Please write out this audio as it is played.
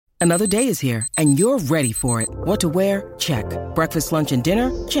Another day is here, and you're ready for it. What to wear? Check. Breakfast, lunch, and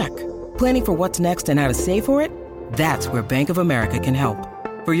dinner? Check. Planning for what's next and how to save for it? That's where Bank of America can help.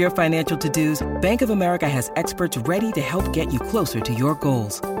 For your financial to-dos, Bank of America has experts ready to help get you closer to your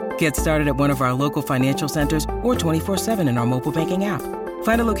goals. Get started at one of our local financial centers or 24/7 in our mobile banking app.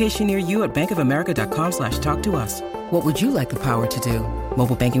 Find a location near you at bankofamerica.com/talktous. What would you like the power to do?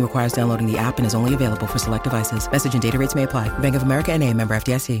 Mobile banking requires downloading the app and is only available for select devices. Message and data rates may apply. Bank of America N.A., member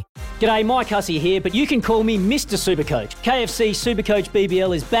FDIC. G'day, Mike Hussey here, but you can call me Mr. Supercoach. KFC Supercoach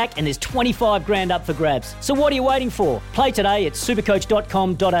BBL is back and there's 25 grand up for grabs. So what are you waiting for? Play today at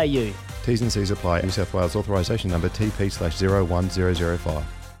supercoach.com.au. T's and C's apply. New South Wales authorisation number TP/01005.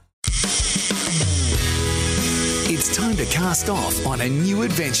 It's time to cast off on a new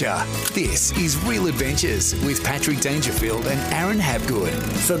adventure. This is Real Adventures with Patrick Dangerfield and Aaron Habgood.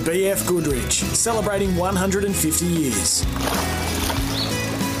 For BF Goodrich, celebrating 150 years.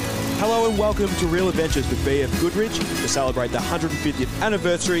 Hello and welcome to Real Adventures with BF Goodrich. To celebrate the 150th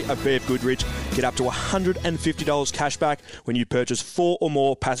anniversary of BF Goodrich, get up to $150 cash back when you purchase 4 or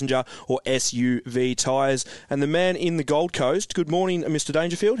more passenger or SUV tyres. And the man in the Gold Coast, good morning, Mr.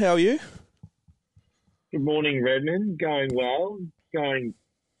 Dangerfield. How are you? Good morning, Redmond. Going well. Going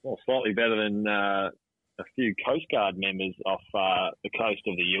slightly better than a few Coast Guard members off the coast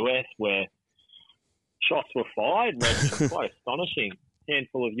of the US where shots were fired. Quite astonishing.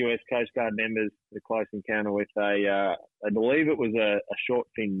 Handful of US Coast Guard members had a close encounter with I believe it was a short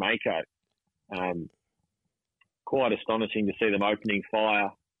fin mako. Quite astonishing to see them opening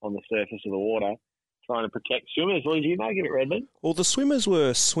fire on the surface of the water, trying to protect swimmers. What did you make of it, Redmond? Well, the swimmers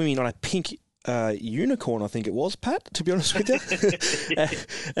were swimming on a pink unicorn, I think it was, Pat, to be honest with you.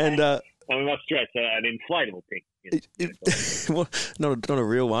 and we must stress an inflatable pink. Well, not a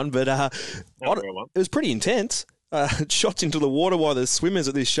real one, but it was pretty intense. Shots into the water by the swimmers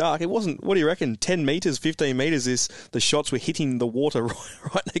at this shark. It wasn't, what do you reckon, 10 metres, 15 metres, the shots were hitting the water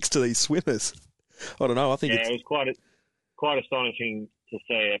right next to these swimmers. I don't know, I think it was quite astonishing to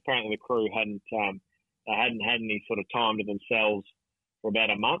see. Apparently the crew hadn't had any sort of time to themselves for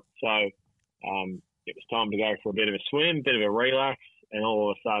about a month, so it was time to go for a bit of a swim, a bit of a relax, and all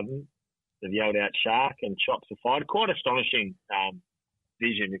of a sudden they've yelled out shark and shots were fired. Quite astonishing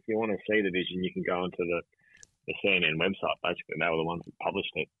vision. If you want to see the vision, you can go onto the CNN website. Basically, they were the ones that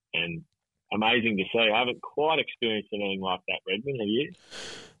published it, and amazing to see. I haven't quite experienced anything like that, Redmond. Have you?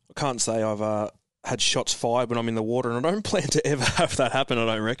 I can't say I've had shots fired when I'm in the water, and I don't plan to ever have that happen, I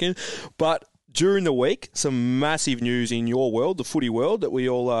don't reckon. But during the week, some massive news in your world, the footy world, that we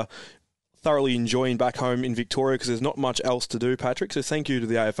all are thoroughly enjoying back home in Victoria because there's not much else to do, Patrick. So thank you to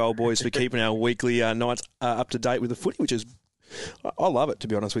the AFL boys for keeping our weekly nights up to date with the footy, which is, I love it, to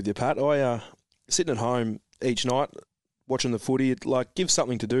be honest with you, Pat. I sitting at home each night watching the footy, it gives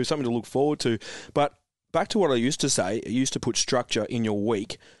something to do, something to look forward to. But back to what I used to say, I used to put structure in your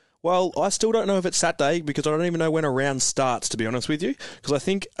week. Well, I still don't know if it's Saturday because I don't even know when a round starts, to be honest with you, because I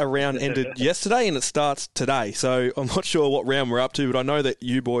think a round ended yesterday and it starts today. So I'm not sure what round we're up to, but I know that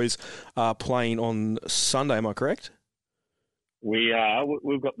you boys are playing on Sunday. Am I correct? We are.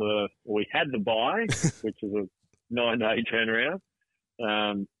 We had the bye, which is a 9-day turnaround.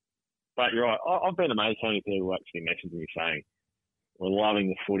 But you're right. I've been amazed how many people actually message me saying we're loving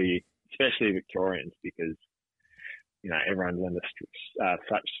the footy, especially Victorians, because everyone's under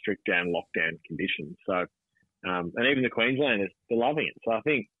such strict lockdown conditions. So, and even the Queenslanders, they're loving it. So I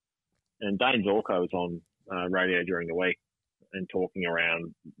think, and Dane Zorko was on radio during the week and talking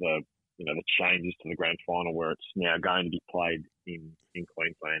around the changes to the grand final, where it's now going to be played in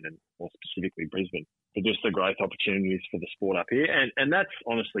Queensland and more specifically Brisbane. For just the growth opportunities for the sport up here. And that's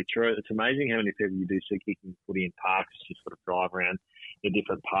honestly true. It's amazing how many people you do see kicking footy in parks, just sort of drive around the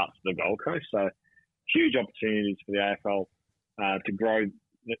different parts of the Gold Coast. So huge opportunities for the AFL to grow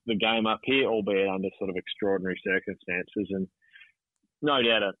the game up here, albeit under sort of extraordinary circumstances. And no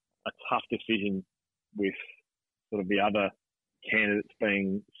doubt a tough decision with sort of the other candidates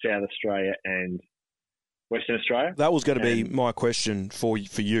being South Australia and Western Australia. That was going to be my question for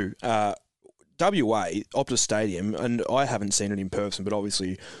you. WA, Optus Stadium, and I haven't seen it in person, but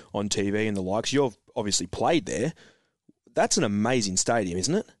obviously on TV and the likes, you've obviously played there. That's an amazing stadium,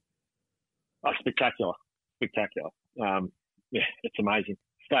 isn't it? Oh, spectacular. Yeah, it's amazing.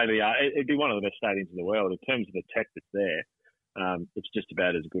 State of the art. It'd be one of the best stadiums in the world. In terms of the tech that's there, it's just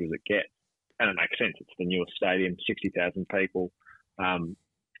about as good as it gets. And it makes sense. It's the newest stadium, 60,000 people.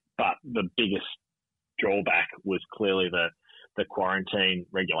 But the biggest drawback was clearly the quarantine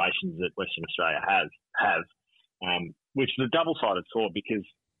regulations that Western Australia have, which is a double-sided sword, because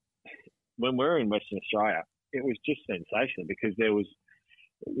when we were in Western Australia, it was just sensational because there was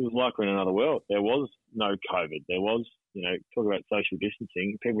it was like we're in another world. There was no COVID. There was, talk about social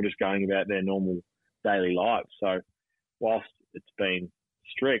distancing, people just going about their normal daily lives. So whilst it's been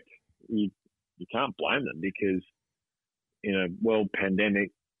strict, you can't blame them because in a world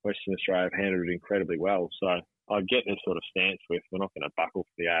pandemic, Western Australia have handled it incredibly well. So I get this sort of stance with we're not going to buckle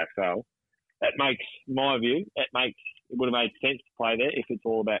for the AFL. That makes my view. It would have made sense to play there if it's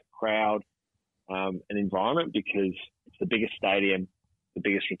all about crowd and environment because it's the biggest stadium, the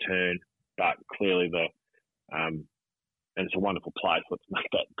biggest return, but clearly and it's a wonderful place. Let's make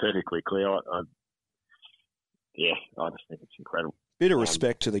that perfectly clear. I just think it's incredible. Bit of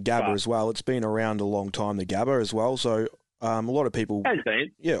respect to the Gabba as well. It's been around a long time, the Gabba as well. So a lot of people... Has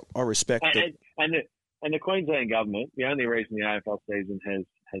been. Yeah, I respect it. And the Queensland government, the only reason the AFL season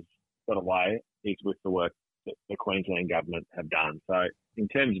has got away is with the work that the Queensland government have done. So in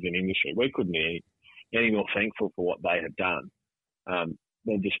terms of an industry, we couldn't be any more thankful for what they have done.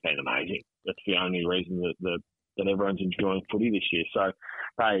 They've just been amazing. That's the only reason that everyone's enjoying footy this year. So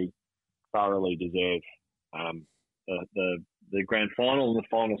they thoroughly deserve the grand final and the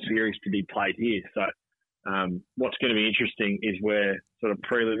final series to be played here. So what's going to be interesting is where sort of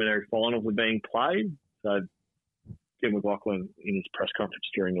preliminary finals are being played. So Jim McLaughlin in his press conference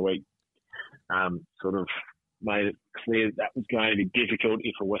during the week sort of made it clear that was going to be difficult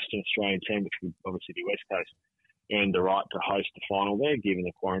if a Western Australian team, which would obviously be West Coast, earned the right to host the final there, given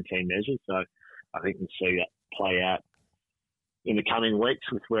the quarantine measures. So I think we'll see that play out in the coming weeks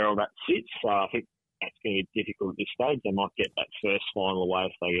with where all that sits. So I think that's going to be difficult at this stage. They might get that first final away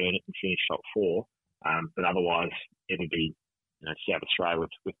if they earn it and finish top 4. But otherwise, it'll be South Australia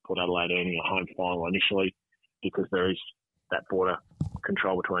with Port Adelaide earning a home final initially because there is that border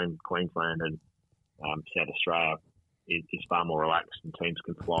control between Queensland and South Australia is far more relaxed and teams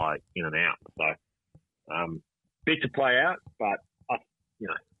can fly in and out. So bit to play out, but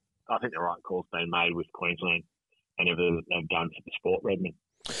I think the right call's been made with Queensland and everything that they've done for the sport, Redmond.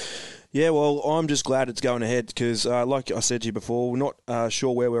 Yeah, well, I'm just glad it's going ahead because, like I said to you before, we're not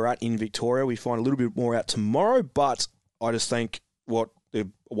sure where we're at in Victoria. We find a little bit more out tomorrow, but I just think I'm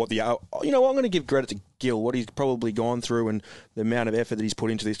going to give credit to Gil, what he's probably gone through and the amount of effort that he's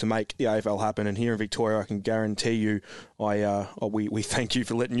put into this to make the AFL happen. And here in Victoria, I can guarantee you, we thank you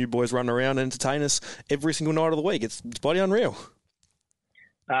for letting you boys run around and entertain us every single night of the week. It's bloody unreal.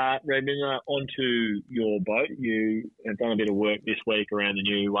 Redmond, onto your boat. You have done a bit of work this week around the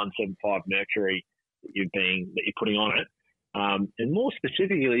new 175 Mercury that you're putting on it. And more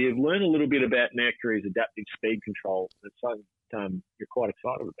specifically, you've learned a little bit about Mercury's adaptive speed control. It's something you're quite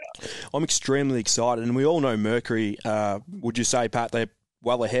excited about. I'm extremely excited, and we all know Mercury. Would you say, Pat, they're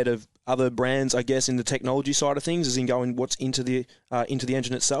well ahead of other brands, I guess, in the technology side of things, as in going what's into the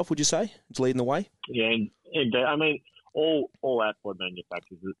engine itself? Would you say it's leading the way? Yeah, and I mean, all outboard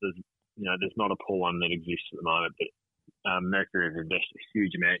manufacturers, there's not a poor one that exists at the moment, but Mercury has invested a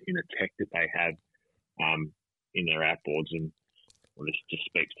huge amount in the tech that they have in their outboards, and this just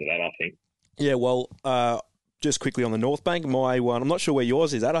speaks to that, I think. Yeah, well, just quickly on the North Bank, my one, I'm not sure where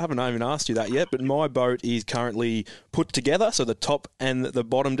yours is at. I haven't even asked you that yet, but my boat is currently put together, so the top and the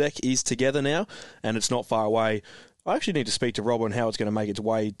bottom deck is together now, and it's not far away. I actually need to speak to Rob on how it's going to make its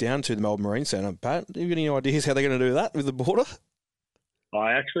way down to the Melbourne Marine Centre. Pat, do you have any ideas how they're going to do that with the border?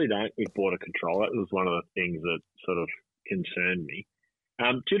 I actually don't with border control. That was one of the things that sort of concerned me.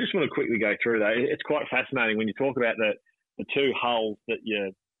 Do you just want to quickly go through that? It's quite fascinating when you talk about the two hulls that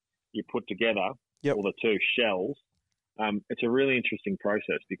you put together, yep, or the two shells. It's a really interesting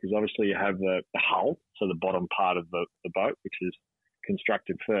process because obviously you have the hull, so the bottom part of the boat, which is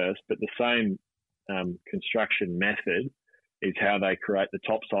constructed first, but the same construction method is how they create the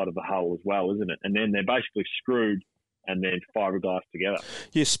top side of the hull as well, isn't it? And then they're basically screwed and then fiberglass together.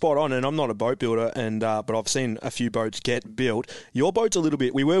 Yeah, spot on. And I'm not a boat builder, but I've seen a few boats get built. Your boat's a little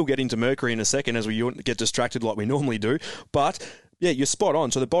bit... We will get into Mercury in a second as we get distracted like we normally do. But yeah, you're spot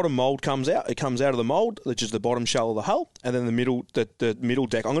on. So the bottom mould comes out. It comes out of the mould, which is the bottom shell of the hull, and then the middle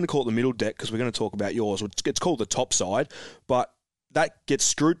deck. I'm going to call it the middle deck because we're going to talk about yours. It's called the top side, but that gets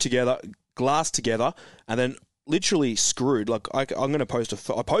screwed together, glass together, and then literally screwed. Like I'm going to post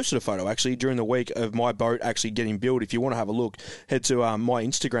I posted a photo actually during the week of my boat actually getting built. If you want to have a look, head to my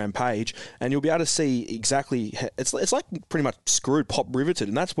Instagram page and you'll be able to see exactly. It's like pretty much screwed, pop riveted,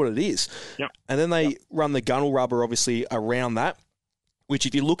 and that's what it is. Yep. And then they run the gunnel rubber obviously around that, which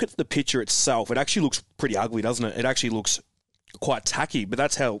if you look at the picture itself, it actually looks pretty ugly, doesn't it? It actually looks quite tacky, but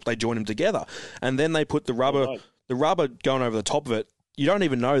that's how they join them together. And then they put the rubber going over the top of it. you don't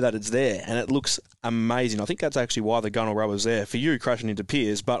even know that it's there, and it looks amazing. I think that's actually why the gunnel rubber's there. For you, crashing into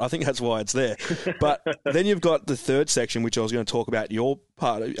piers, but I think that's why it's there. But then you've got the third section, which I was going to talk about, your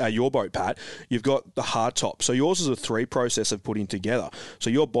boat, Pat. You've got the hard top. So yours is a 3 process of putting together. So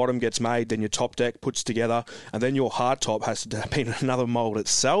your bottom gets made, then your top deck puts together, and then your hard top has to be in another mould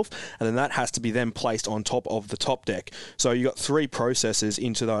itself, and then that has to be then placed on top of the top deck. So you've got 3 processes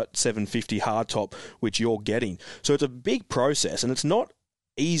into that 750 hard top, which you're getting. So it's a big process, and it's not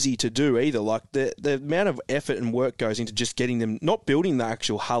easy to do either. Like the amount of effort and work goes into just getting them, not building the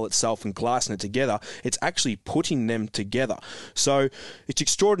actual hull itself and glassing it together, it's actually putting them together. So it's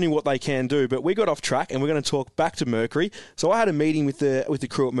extraordinary what they can do. But we got off track, and we're going to talk back to Mercury. So I had a meeting with the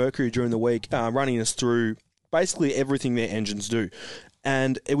crew at Mercury during the week, running us through basically everything their engines do.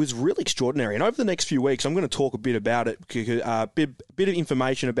 And it was really extraordinary. And over the next few weeks, I'm going to talk a bit about it, a bit of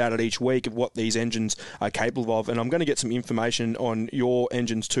information about it each week of what these engines are capable of. And I'm going to get some information on your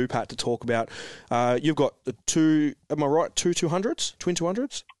engines too, Pat, to talk about. You've got the two 200s, twin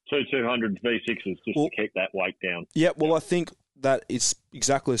 200s? Two 200s V6s, just to keep that weight down. Yeah, well, I think that it's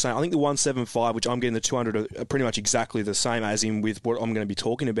exactly the same. I think the 175, which I'm getting the 200, are pretty much exactly the same as in with what I'm going to be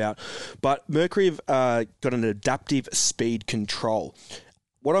talking about. But Mercury have got an adaptive speed control.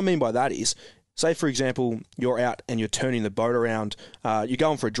 What I mean by that is, say, for example, you're out and you're turning the boat around, you're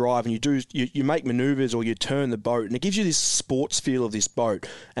going for a drive and you make manoeuvres or you turn the boat, and it gives you this sports feel of this boat.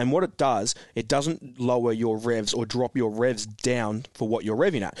 And what it does, it doesn't lower your revs or drop your revs down for what you're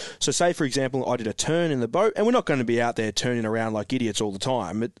revving at. So say, for example, I did a turn in the boat, and we're not going to be out there turning around like idiots all the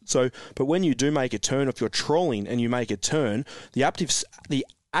time. But when you do make a turn, if you're trolling and you make a turn, the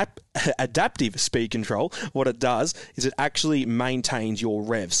adaptive speed control, what it does is it actually maintains your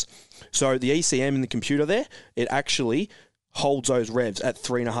revs. So the ECM in the computer there, it actually holds those revs at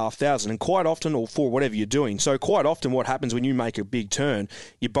 3,500, and quite often, or for whatever you're doing. So quite often what happens when you make a big turn,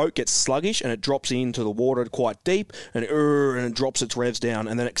 your boat gets sluggish and it drops into the water quite deep, and it drops its revs down,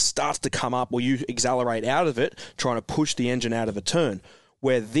 and then it starts to come up, or you accelerate out of it, trying to push the engine out of a turn.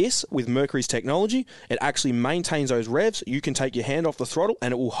 Where this, with Mercury's technology, it actually maintains those revs. You can take your hand off the throttle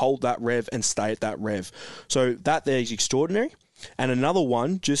and it will hold that rev and stay at that rev. So that there is extraordinary. And another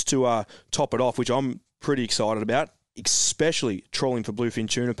one, just to top it off, which I'm pretty excited about, especially trolling for bluefin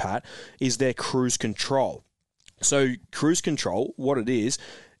tuna, Pat, is their cruise control. So cruise control, what it is,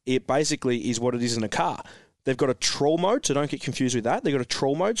 it basically is what it is in a car. They've got a troll mode, so don't get confused with that. They've got a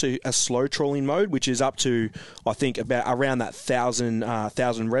troll mode, so a slow trolling mode, which is up to, I think, about around that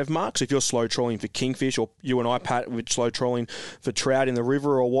 1,000 rev mark. So if you're slow trolling for kingfish, or you and I, Pat, with slow trolling for trout in the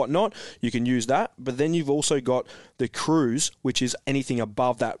river or whatnot, you can use that. But then you've also got the cruise, which is anything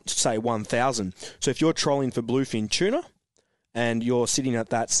above that, say, 1,000. So if you're trolling for bluefin tuna and you're sitting at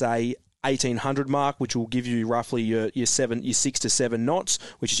that, say, 1,800 mark, which will give you roughly your 6 to 7 knots,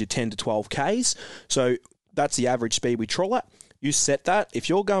 which is your 10 to 12 Ks. So that's the average speed we troll at. You set that. If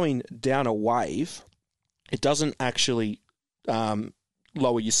you're going down a wave, it doesn't actually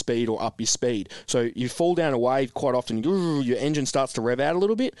lower your speed or up your speed. So you fall down a wave, quite often your engine starts to rev out a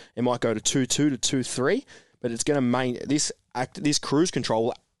little bit. It might go to 2.2 to 2.3, but it's going to this cruise control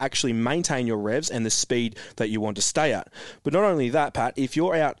will actually maintain your revs and the speed that you want to stay at. But not only that, Pat, if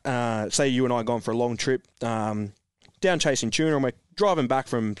you're out, say you and I are gone for a long trip down chasing tuna, and we're driving back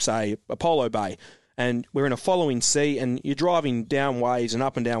from, say, Apollo Bay, and we're in a following sea, and you're driving down waves and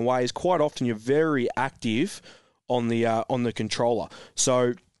up and down waves, quite often you're very active on the controller.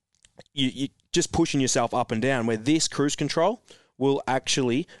 So you just pushing yourself up and down, where this cruise control will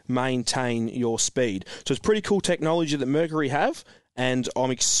actually maintain your speed. So it's pretty cool technology that Mercury have, and I'm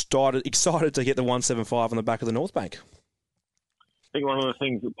excited to get the 175 on the back of the North Bank. I think one of the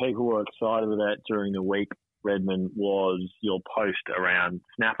things that people were excited about during the week, Redmond, was your post around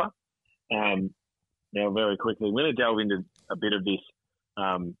Snapper. Now, very quickly, we're going to delve into a bit of this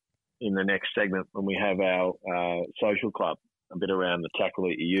in the next segment when we have our social club, a bit around the tackle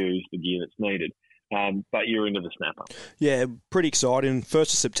that you use, the gear that's needed. But you're into the Snapper. Yeah, pretty exciting. 1st of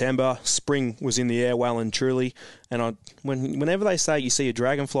September, spring was in the air well and truly. And whenever they say you see a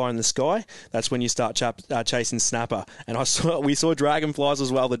dragonfly in the sky, that's when you start chasing Snapper. And we saw dragonflies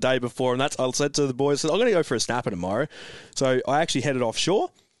as well the day before. And I said to the boys, I'm going to go for a Snapper tomorrow. So I actually headed offshore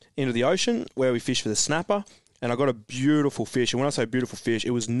into the ocean where we fish for the Snapper. And I got a beautiful fish. And when I say beautiful fish,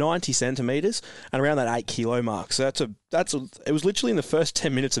 it was 90 centimetres and around that 8 kilo mark. So it was literally in the first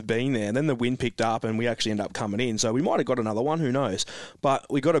 10 minutes of being there. And then the wind picked up and we actually ended up coming in. So we might have got another one, who knows. But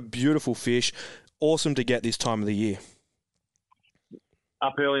we got a beautiful fish. Awesome to get this time of the year.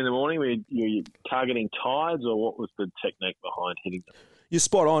 Up early in the morning, were you targeting tides, or what was the technique behind hitting them? You're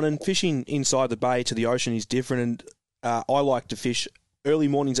spot on. And fishing inside the bay to the ocean is different. And I like to fish early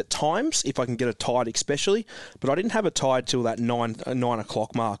mornings at times, if I can get a tide especially, but I didn't have a tide till that 9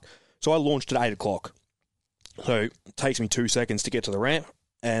 o'clock mark. So I launched at 8 o'clock. So it takes me 2 seconds to get to the ramp,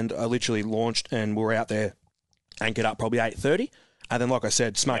 and I literally launched and we're out there anchored up probably 8:30. And then, like I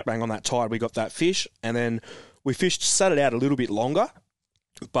said, smack bang on that tide, we got that fish, and then we sat it out a little bit longer,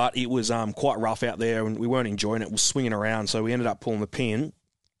 but it was quite rough out there and we weren't enjoying it. It was swinging around, so we ended up pulling the pin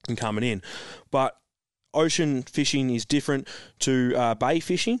and coming in. But ocean fishing is different to bay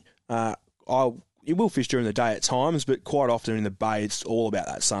fishing. You will fish during the day at times, but quite often in the bay, it's all about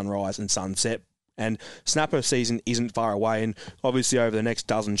that sunrise and sunset. And snapper season isn't far away, and obviously over the next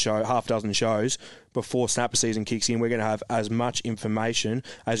half dozen shows before snapper season kicks in, we're going to have as much information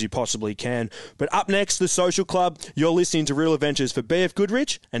as you possibly can. But up next, the Social Club. You're listening to Real Adventures for BF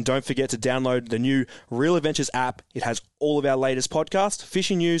Goodrich, and don't forget to download the new Real Adventures app. It has all of our latest podcasts,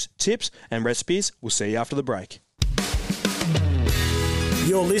 fishing news, tips, and recipes. We'll see you after the break.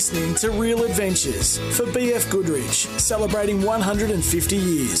 You're listening to Real Adventures for BF Goodrich, celebrating 150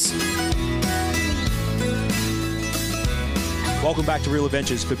 years. Welcome back to Real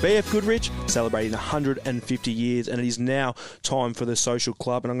Adventures for BF Goodrich, celebrating 150 years, and it is now time for the Social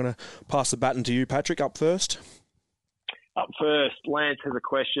Club, and I'm going to pass the baton to you, Patrick, up first. Up first, Lance has a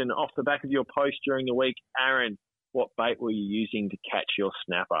question. Off the back of your post during the week, Aaron, what bait were you using to catch your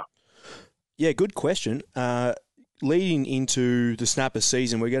snapper? Yeah, good question. Leading into the snapper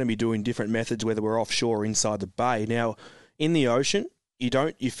season, we're going to be doing different methods, whether we're offshore or inside the bay. Now, in the ocean,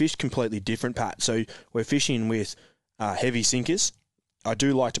 you fish completely different, Pat. So we're fishing with heavy sinkers. I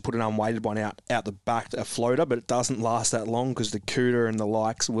do like to put an unweighted one out the back, a floater, but it doesn't last that long because the cooter and the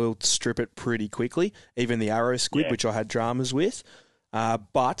likes will strip it pretty quickly. Even the arrow squid, which I had dramas with.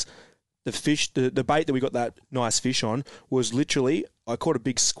 But the fish, the bait that we got that nice fish on was literally, I caught a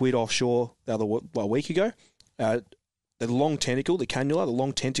big squid offshore a week ago. The long tentacle, the cannula, the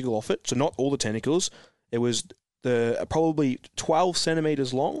long tentacle off it. So not all the tentacles. It was probably 12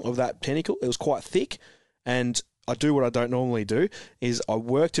 centimetres long of that tentacle. It was quite thick, and I do what I don't normally do, is I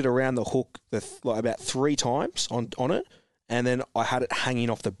worked it around the hook about 3 times on it, and then I had it hanging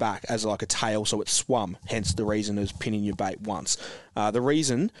off the back as like a tail, so it swum, hence the reason is pinning your bait once. The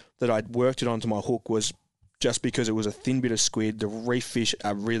reason that I worked it onto my hook was just because it was a thin bit of squid. The reef fish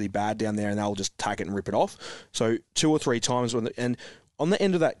are really bad down there, and they'll just take it and rip it off. So 2 or 3 times, and on the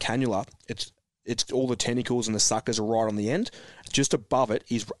end of that cannula, it's all the tentacles and the suckers are right on the end. Just above it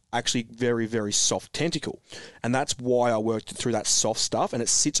is actually very, very soft tentacle. And that's why I worked it through that soft stuff, and it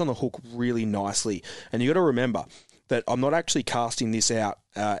sits on the hook really nicely. And you got to remember that I'm not actually casting this out.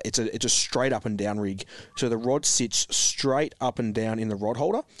 It's a straight up and down rig. So the rod sits straight up and down in the rod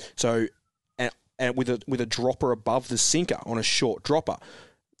holder. So and with a dropper above the sinker on a short dropper.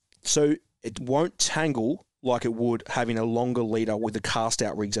 So it won't tangle like it would having a longer leader with the cast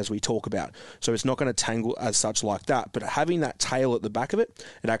out rigs as we talk about. So it's not going to tangle as such like that, but having that tail at the back of it,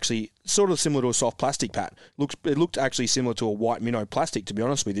 it actually sort of similar to a soft plastic, Pat. It looked actually similar to a white minnow plastic, to be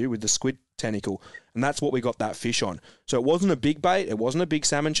honest with you, with the squid tentacle, and that's what we got that fish on. So it wasn't a big bait, it wasn't a big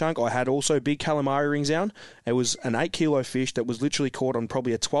salmon chunk. I had also big calamari rings down. It was an 8 kilo fish that was literally caught on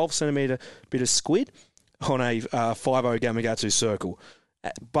probably a 12 centimetre bit of squid on a 5.0 Gamakatsu circle.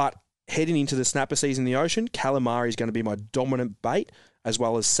 But heading into the snapper season in the ocean, calamari is going to be my dominant bait, as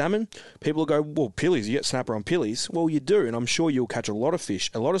well as salmon. People will go, well, pillies, you get snapper on pillies. Well, you do, and I'm sure you'll catch a lot of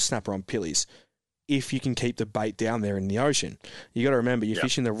fish, a lot of snapper on pillies, if you can keep the bait down there in the ocean. You got to remember, you're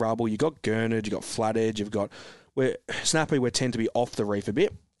fishing the rubble, you got gurnard, you got flathead, snapper, we tend to be off the reef a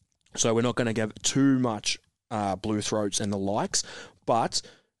bit, so we're not going to give too much blue throats and the likes, but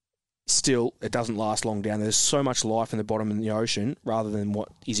still, it doesn't last long down. There's so much life in the bottom in the ocean rather than what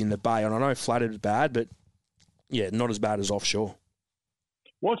is in the bay. And I know flathead is bad, but yeah, not as bad as offshore.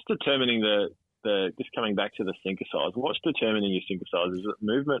 What's determining the just coming back to the sinker size? What's determining your sinker size? Is it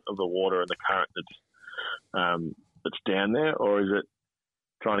movement of the water and the current that's down there, or is it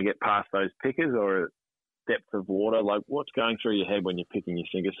trying to get past those pickers, or depth of water? Like, what's going through your head when you're picking your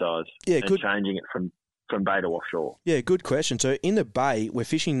sinker size and changing it from bay to offshore? Yeah, good question. So in the bay, we're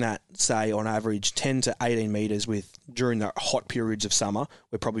fishing that, say, on average 10 to 18 metres during the hot periods of summer,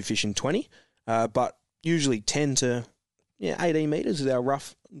 we're probably fishing 20, but usually 10 to 18 metres is our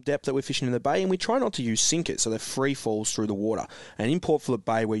rough depth that we're fishing in the bay, and we try not to use sinkers, so they're free falls through the water. And in Port Phillip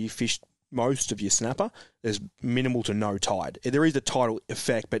Bay, where you fish most of your snapper, there's minimal to no tide. There is a tidal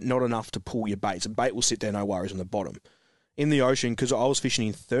effect, but not enough to pull your bait. So bait will sit there, no worries, on the bottom. In the ocean, because I was fishing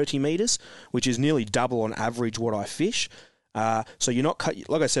in 30 metres, which is nearly double on average what I fish. So you're not,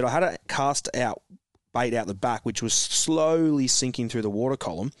 like I said, I had a cast out bait out the back, which was slowly sinking through the water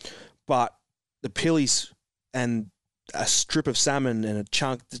column, but the pillies and a strip of salmon and a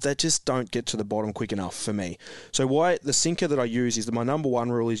chunk, they just don't get to the bottom quick enough for me. So why the sinker that I use is that my number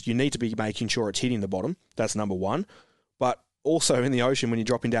one rule is you need to be making sure it's hitting the bottom. That's number one. But also in the ocean, when you're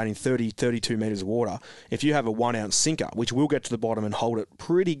dropping down in 30, 32 metres of water, if you have a 1 ounce sinker, which will get to the bottom and hold it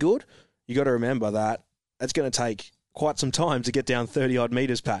pretty good, you got to remember that it's going to take quite some time to get down 30 odd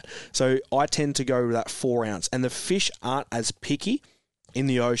metres, Pat. So I tend to go with that 4 ounce. And the fish aren't as picky in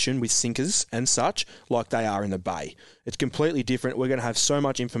the ocean with sinkers and such like they are in the bay. It's completely different. We're going to have so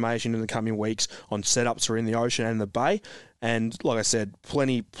much information in the coming weeks on setups for in the ocean and the bay. And like I said,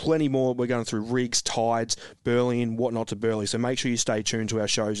 plenty more. We're going through rigs, tides, burleying, what not to burley. So make sure you stay tuned to our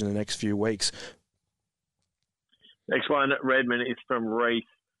shows in the next few weeks. Next one, Redmond, is from Reese.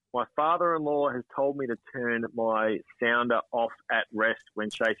 My father-in-law has told me to turn my sounder off at rest when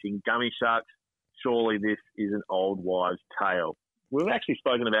chasing gummy sharks. Surely this is an old wives' tale. We've actually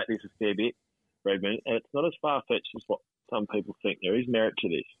spoken about this a fair bit, Redmond, and it's not as far-fetched as what some people think. There is merit to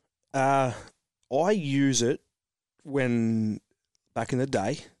this. I use it when, back in the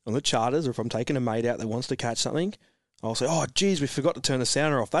day, on the charters, or if I'm taking a mate out that wants to catch something, I'll say, oh, geez, we forgot to turn the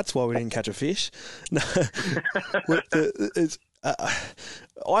sounder off. That's why we didn't catch a fish. No,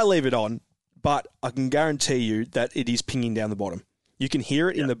 I leave it on, but I can guarantee you that it is pinging down the bottom. You can hear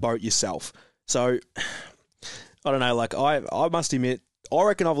it in the boat yourself. So I don't know, like I must admit, I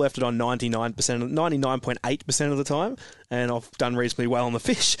reckon I've left it on 99.8% of the time, and I've done reasonably well on the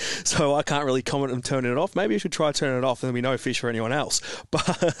fish, so I can't really comment on turning it off. Maybe I should try turning it off, and there'll be no fish for anyone else.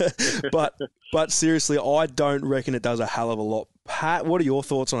 But seriously, I don't reckon it does a hell of a lot. Pat, what are your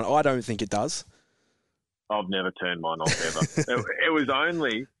thoughts on it? I don't think it does. I've never turned mine off ever. It was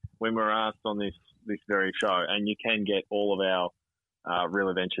only when we were asked on this very show, and you can get all of our Real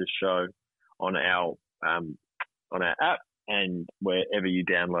Adventures show on our app and wherever you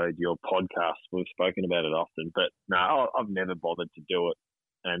download your podcast. We've spoken about it often, but no, I've never bothered to do it,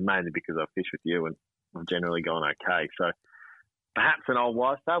 and mainly because I fish with you and I've generally gone okay. So perhaps an old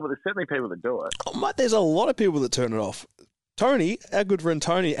wives' tale, but there's certainly people that do it. Oh, mate, there's a lot of people that turn it off. Tony, our good friend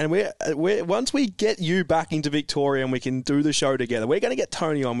Tony, and we're once we get you back into Victoria and we can do the show together, we're going to get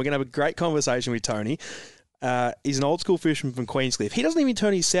Tony on. We're going to have a great conversation with Tony. He's an old school fisherman from Queenscliff. He doesn't even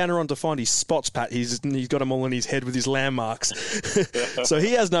turn his sounder on to find his spots, Pat. He's got them all in his head with his landmarks. So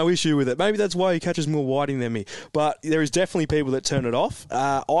he has no issue with it. Maybe that's why he catches more whiting than me. But there is definitely people that turn it off.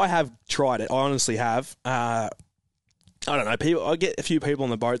 I have tried it. I honestly have. I don't know. I get a few people on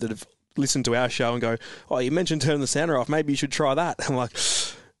the boat that have listened to our show and go, oh, you mentioned turning the sounder off. Maybe you should try that. I'm like,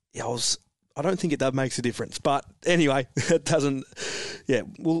 yeah, I don't think that makes a difference. But anyway, it doesn't. Yeah,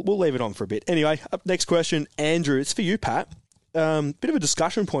 we'll leave it on for a bit. Anyway, up next question, Andrew. It's for you, Pat. Bit of a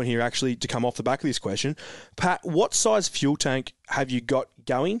discussion point here, actually, to come off the back of this question. Pat, what size fuel tank have you got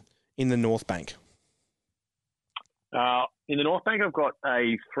going in the North Bank? In the North Bank, I've got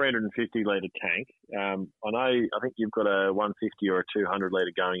a 350 litre tank. I think you've got a 150 or a 200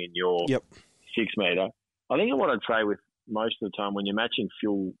 litre going in your 6 metre. I think what I'd say with most of the time when you're matching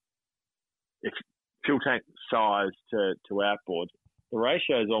fuel tank size to outboard, the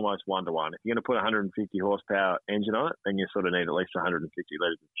ratio is almost 1-to-1. If you're going to put a 150 horsepower engine on it, then you sort of need at least 150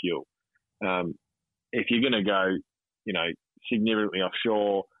 litres of fuel. If you're going to go, significantly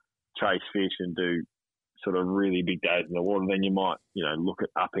offshore, chase fish and do sort of really big days in the water, then you might, look at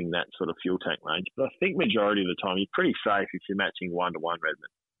upping that sort of fuel tank range. But I think majority of the time you're pretty safe if you're matching 1-to-1,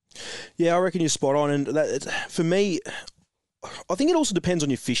 Redmond. Yeah, I reckon you're spot on. And for me, I think it also depends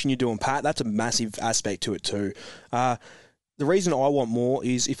on your fishing you're doing, Pat. That's a massive aspect to it too. The reason I want more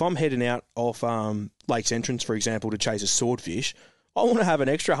is if I'm heading out off Lakes Entrance, for example, to chase a swordfish, I want to have an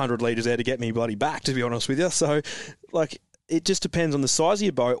extra 100 litres there to get me bloody back, to be honest with you. So, it just depends on the size of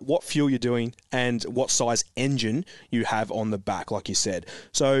your boat, what fuel you're doing, and what size engine you have on the back, like you said.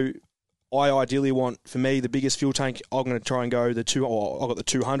 So I ideally want, for me, the biggest fuel tank. I'm going to try and go I've got the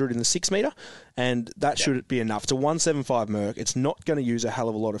 200 in the 6 metre, and that should be enough. It's a 175 Merc. It's not going to use a hell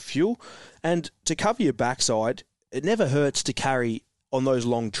of a lot of fuel. And to cover your backside, it never hurts to carry, on those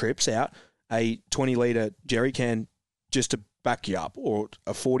long trips out, a 20 litre jerry can just to back you up, or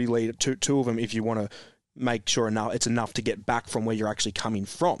a 40 litre, two of them if you want to make sure it's enough to get back from where you're actually coming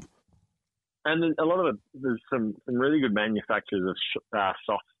from. And a lot of there's some really good manufacturers of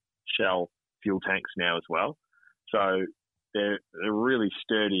soft shell fuel tanks now as well. So they're really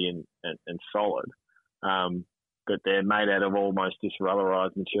sturdy and solid, but they're made out of almost this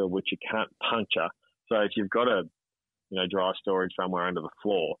rubberized material which you can't puncture. So if you've got a dry storage somewhere under the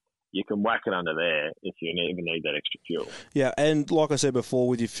floor, you can whack it under there if you even need that extra fuel. Yeah, and like I said before,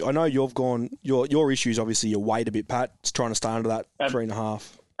 with you, I know you've gone. Your issue is obviously your weight a bit, Pat. It's trying to stay under that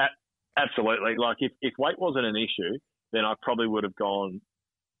 3.5. Absolutely. Like if weight wasn't an issue, then I probably would have gone,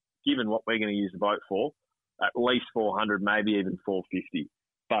 given what we're going to use the boat for, at least 400, maybe even 450.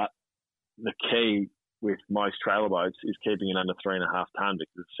 But the key with most trailer boats is keeping it under 3.5 tonne,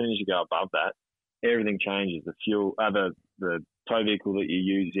 because as soon as you go above that, everything changes. The fuel, the tow vehicle that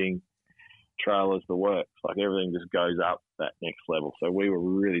you're using, trailers, the works, like everything just goes up that next level. So we were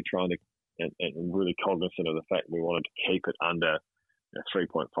really trying to, and really cognizant of the fact we wanted to keep it under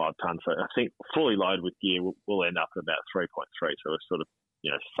 3.5 tonne. So I think fully loaded with gear, we'll end up at about 3.3. So we're sort of,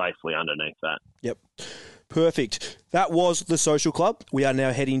 safely underneath that. Yep. Perfect. That was the Social Club. We are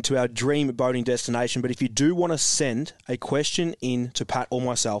now heading to our dream boating destination. But if you do want to send a question in to Pat or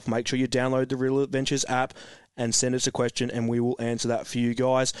myself, make sure you download the Real Adventures app and send us a question, and we will answer that for you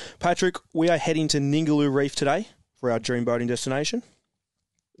guys. Patrick, we are heading to Ningaloo Reef today for our dream boating destination.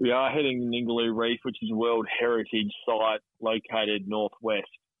 We are heading to Ningaloo Reef, which is a World Heritage Site located northwest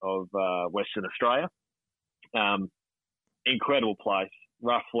of Western Australia. Incredible place,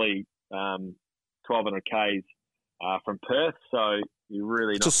 roughly 1,200 k's from Perth, so you're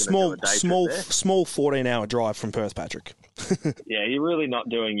really not going to do a day trip there. Small 14-hour drive from Perth, Patrick. Yeah, you're really not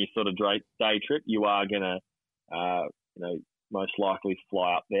doing your sort of day trip. You are going to, most likely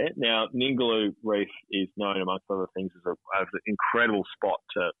fly up there. Now, Ningaloo Reef is known, amongst other things, as an incredible spot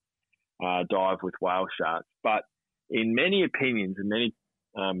to dive with whale sharks. But in many opinions, and many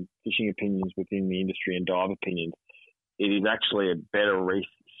fishing opinions within the industry and dive opinions, it is actually a better reef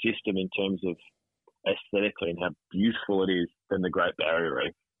system in terms of aesthetically and how beautiful it is than the Great Barrier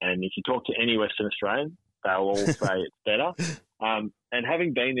Reef. And if you talk to any Western Australian, they'll all say it's better. And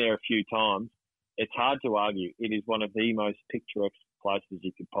having been there a few times, it's hard to argue. It is one of the most picturesque places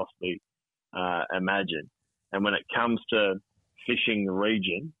you could possibly imagine. And when it comes to fishing the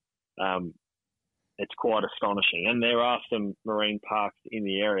region, it's quite astonishing. And there are some marine parks in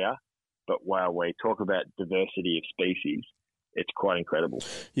the area, but wow, we talk about diversity of species, it's quite incredible.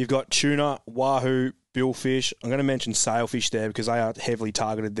 You've got tuna, wahoo, billfish. I'm going to mention sailfish there because they are heavily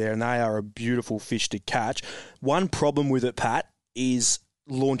targeted there, and they are a beautiful fish to catch. One problem with it, Pat, is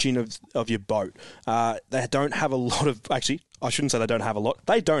launching of your boat. They don't have a lot of, actually, I shouldn't say they don't have a lot.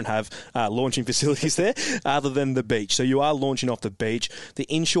 They don't have launching facilities there other than the beach. So you are launching off the beach. The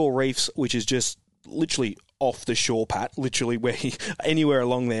inshore reefs, which is just literally off the shore, Pat, literally anywhere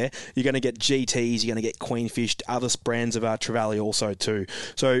along there, you're going to get GTs, you're going to get queenfish, other brands of trevally also too.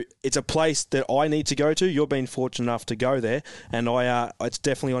 So it's a place that I need to go to. You've been fortunate enough to go there, and it's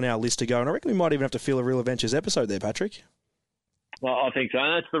definitely on our list to go. And I reckon we might even have to fill a Real Adventures episode there, Patrick. Well, I think so.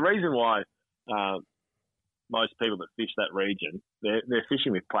 And that's the reason why most people that fish that region, they're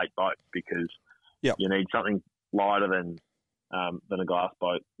fishing with plate boats, because you need something lighter than a glass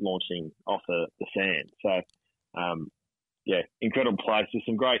boat launching off the sand. So, incredible place. There's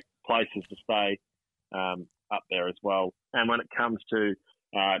some great places to stay up there as well. And when it comes to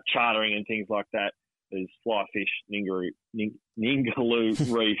chartering and things like that, there's Flyfish,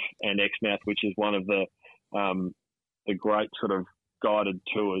 Ningaloo Reef and Exmouth, which is one of the great sort of guided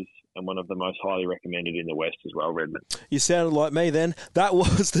tours, and one of the most highly recommended in the West as well, Redmond. You sounded like me then. That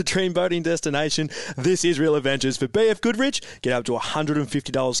was the dream boating destination. This is Real Adventures for BF Goodrich. Get up to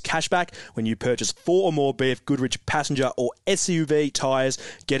 $150 cash back when you purchase 4 or more BF Goodrich passenger or SUV tyres.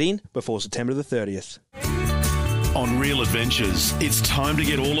 Get in before September the 30th. On Real Adventures, it's time to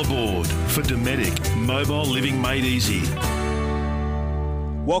get all aboard for Dometic, mobile living made easy.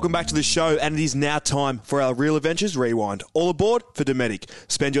 Welcome back to the show, and it is now time for our Real Adventures Rewind. All aboard for Dometic.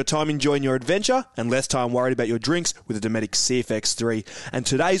 Spend your time enjoying your adventure and less time worried about your drinks with the Dometic CFX3. And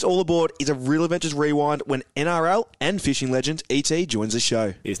today's All Aboard is a Real Adventures Rewind when NRL and fishing legend E.T. joins the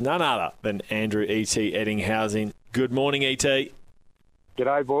show. Is none other than Andrew E.T. Eddinghausen. Good morning, E.T.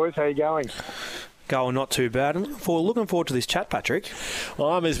 G'day, boys. How you going? Going not too bad. I'm looking forward to this chat, Patrick.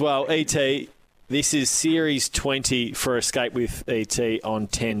 I'm as well. E.T., this is Series 20 for Escape with E.T. on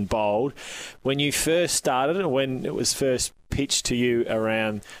 10 Bold. When you first started, and when it was first pitched to you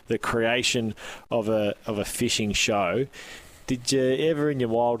around the creation of a fishing show, did you ever in your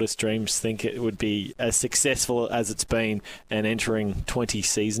wildest dreams think it would be as successful as it's been and entering 20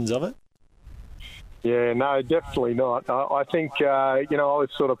 seasons of it? Yeah, no, definitely not. I think, I was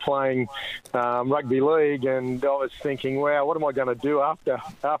sort of playing rugby league, and I was thinking, wow, what am I going to do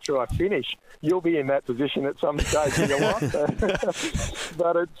after I finish? You'll be in that position at some stage in your life.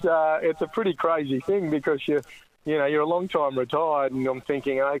 But it's a pretty crazy thing, because you're a long time retired, and I'm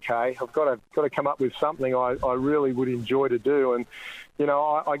thinking, okay, I've got to come up with something I really would enjoy to do. And,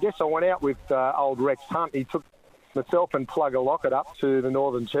 I guess I went out with old Rex Hunt. He took myself and Plugger Lockett up to the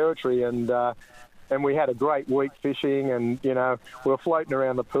Northern Territory, and we had a great week fishing, and, we were floating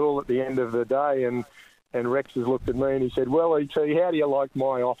around the pool at the end of the day, and And Rex has looked at me and he said, well, E.T., how do you like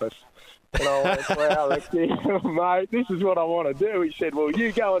my office? And I went, wow, Rexy, mate, this is what I want to do. He said, well,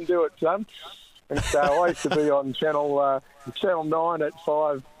 you go and do it, son. And so I used to be on Channel 9 at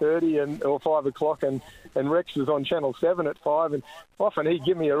 5:30 or 5 o'clock, and Rex was on Channel 7 at 5, and often he'd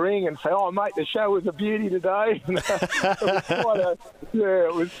give me a ring and say, oh, mate, the show was a beauty today. And,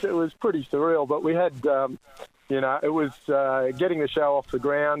 it was pretty surreal, but we had... it was getting the show off the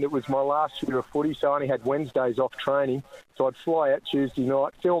ground. It was my last year of footy, so I only had Wednesdays off training. So I'd fly out Tuesday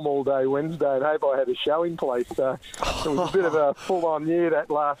night, film all day Wednesday, and hope I had a show in place. So it was a bit of a full-on year,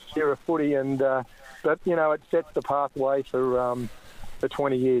 that last year of footy. But it sets the pathway for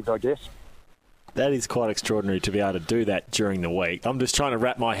 20 years, I guess. That is quite extraordinary to be able to do that during the week. I'm just trying to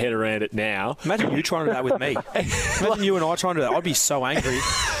wrap my head around it now. Imagine you trying to do that with me. Imagine you and I trying to do that. I'd be so angry.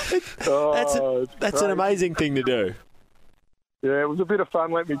 That's an amazing thing to do. Yeah, it was a bit of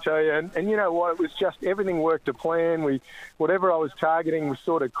fun, let me tell you. And you know what? It was just everything worked to plan. Whatever I was targeting was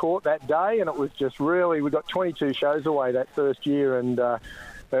sort of caught that day, and it was just really, we got 22 shows away that first year, and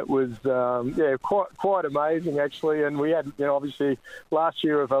it was, quite amazing, actually. And we had, obviously, last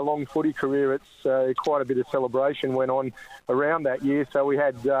year of a long footy career, it's quite a bit of celebration went on around that year. So we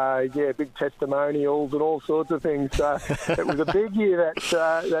had, big testimonials and all sorts of things. So it was a big year,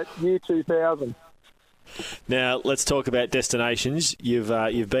 that year 2000. Now, let's talk about destinations. You've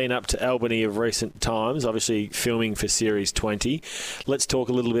been up to Albany of recent times, obviously filming for Series 20. Let's talk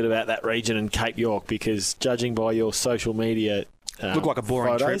a little bit about that region and Cape York, because judging by your social media... looked like a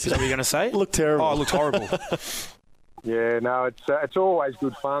boring trip, is that what you're going to say? It looked terrible. Oh, it looked horrible. Yeah, no, it's always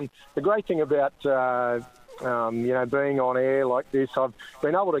good fun. The great thing about being on air like this, I've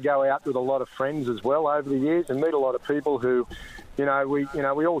been able to go out with a lot of friends as well over the years and meet a lot of people who, we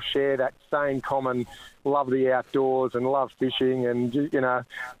all share that same common love of the outdoors and love fishing, and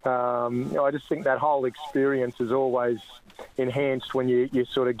I just think that whole experience is always enhanced when you're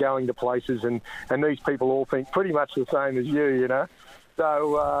sort of going to places and these people all think pretty much the same as you,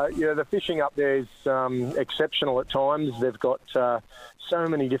 So, the fishing up there is exceptional at times. They've got so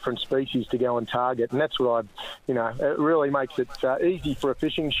many different species to go and target, and that's what it really makes it easy for a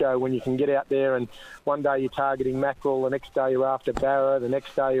fishing show when you can get out there and one day you're targeting mackerel, the next day you're after barra, the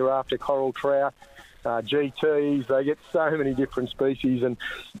next day you're after coral trout, GTs. They get so many different species, and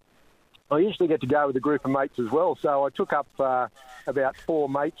I usually get to go with a group of mates as well. So I took up about 4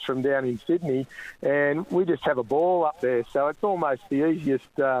 mates from down in Sydney, and we just have a ball up there. So it's almost the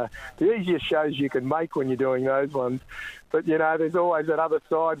easiest shows you can make when you're doing those ones. But there's always that other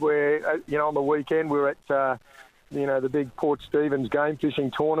side where on the weekend we're at the big Port Stephens game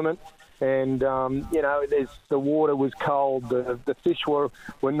fishing tournament. And, the water was cold, the fish were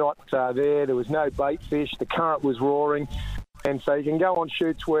not there, there was no bait fish, the current was roaring. And so you can go on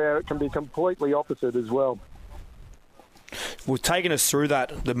shoots where it can be completely opposite as well. Well, taking us through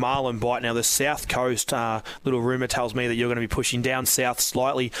the marlin bite now, the south coast, little rumour tells me that you're going to be pushing down south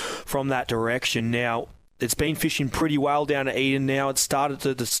slightly from that direction. Now, it's been fishing pretty well down at Eden now. It started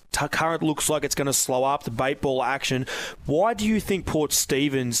the current looks like it's going to slow up, the bait ball action. Why do you think Port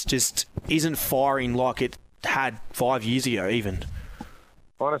Stephens just isn't firing like it had 5 years ago even?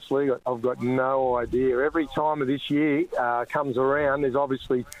 Honestly, I've got no idea. Every time of this year comes around, there's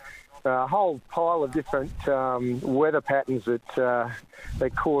obviously a whole pile of different weather patterns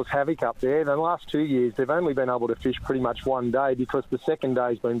that cause havoc up there. The last 2 years, they've only been able to fish pretty much one day because the second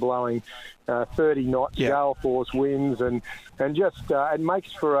day's been blowing 30 knots, gale force winds, and just it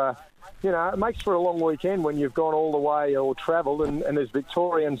makes for a long weekend when you've gone all the way or travelled, and there's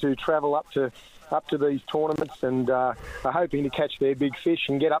Victorians who travel up to these tournaments and are hoping to catch their big fish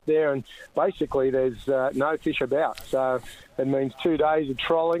and get up there, and basically there's no fish about. So it means 2 days of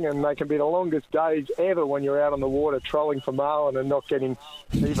trolling, and they can be the longest days ever when you're out on the water trolling for marlin and not getting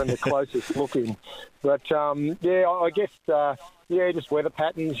even the closest look in. But, I guess, just weather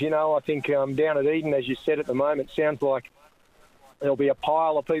patterns. I think down at Eden, as you said at the moment, sounds like there'll be a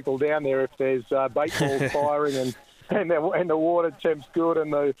pile of people down there if there's bait balls firing and the water temp's good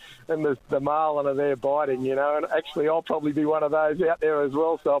and the marlin are there biting, and actually I'll probably be one of those out there as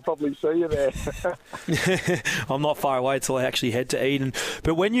well, so I'll probably see you there. I'm not far away till I actually head to Eden.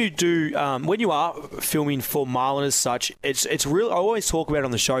 But when you do, when you are filming for marlin as such, it's really, I always talk about it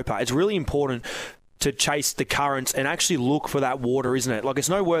on the show part, it's really important to chase the currents and actually look for that water, isn't it? Like, it's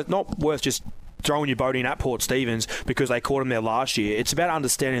not worth just throwing your boat in at Port Stephens because they caught them there last year. It's about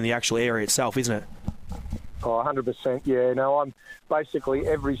understanding the actual area itself, isn't it? Oh, 100%, yeah. No, I'm basically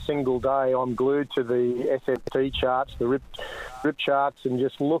every single day I'm glued to the SFT charts, the drip charts and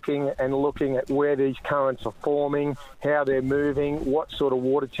just looking at where these currents are forming, how they're moving, what sort of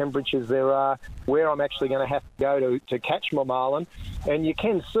water temperatures there are, where I'm actually going to have to go to catch my marlin. And you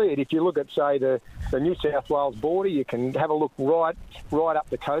can see it if you look at, say, the New South Wales border. You can have a look right up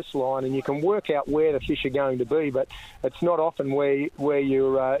the coastline, and you can work out where the fish are going to be. But it's not often where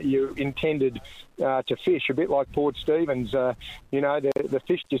you're intended to fish. A bit like Port Stephens, the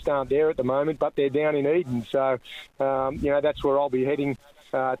fish just aren't there at the moment, but they're down in Eden. So, that's where I'll be heading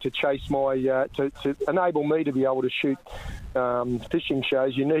to chase my to enable me to be able to shoot fishing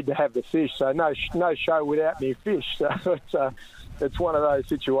shows. You need to have the fish. So no show without me fish. So it's one of those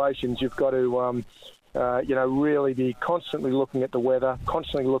situations you've got to really be constantly looking at the weather,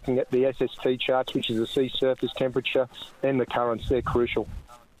 constantly looking at the SST charts, which is the sea surface temperature, and the currents. They're crucial.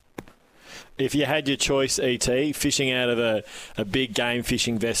 If you had your choice, E.T., fishing out of a big game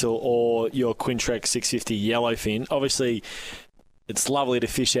fishing vessel or your Quintrex 650 yellowfin, obviously it's lovely to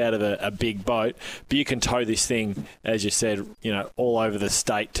fish out of a big boat, but you can tow this thing, as you said, all over the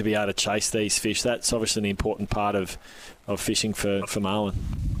state to be able to chase these fish. That's obviously an important part of fishing for marlin.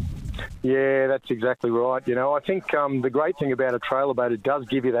 Yeah, that's exactly right. I think the great thing about a trailer boat, it does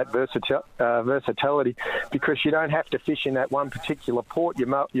give you that versatility, because you don't have to fish in that one particular port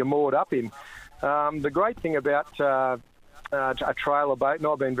you're moored up in. The great thing about a trailer boat, and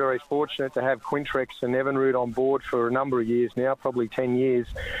I've been very fortunate to have Quintrex and Evinrude on board for a number of years now, probably 10 years.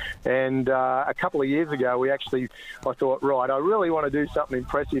 And a couple of years ago, I thought, right, I really want to do something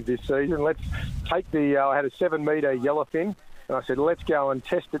impressive this season. Let's take I had a 7-metre yellowfin, and I said, let's go and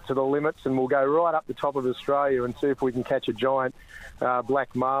test it to the limits, and we'll go right up the top of Australia and see if we can catch a giant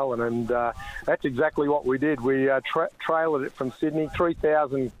black marlin. And that's exactly what we did. We trailered it from Sydney,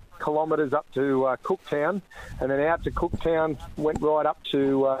 3,000 kilometres up to Cooktown, and then out to Cooktown, went right up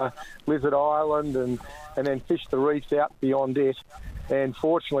to Lizard Island, and then fished the reefs out beyond it. And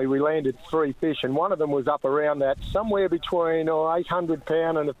fortunately, we landed 3 fish, and one of them was up around that, somewhere between 800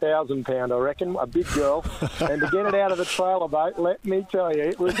 pound and 1,000 pound, I reckon, a big girl. And to get it out of the trailer boat, let me tell you,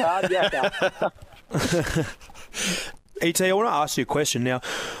 it was hard yakka. E.T., I want to ask you a question. Now,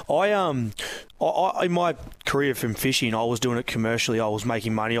 I in my career from fishing, I was doing it commercially. I was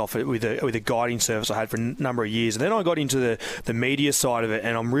making money off it with a guiding service I had for a number of years. And then I got into the media side of it,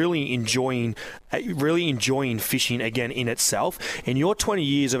 and I'm really enjoying fishing again in itself. In your 20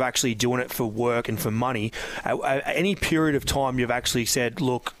 years of actually doing it for work and for money, at any period of time you've actually said,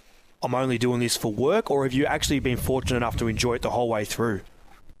 look, I'm only doing this for work, or have you actually been fortunate enough to enjoy it the whole way through?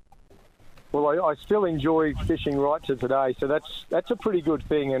 Well, I still enjoy fishing right to today, so that's a pretty good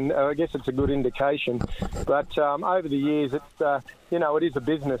thing, and I guess it's a good indication. But over the years, it's it is a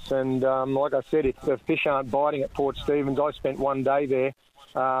business, and like I said, if the fish aren't biting at Port Stephens, I spent one day there,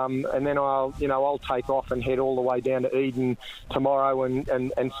 and then I'll take off and head all the way down to Eden tomorrow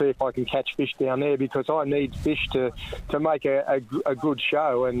and see if I can catch fish down there, because I need fish to make a good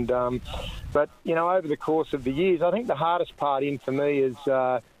show. And but over the course of the years, I think the hardest part for me is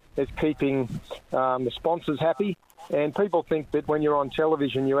keeping the sponsors happy. And people think that when you're on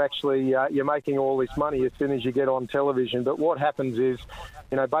television, you actually you're making all this money as soon as you get on television. But what happens is,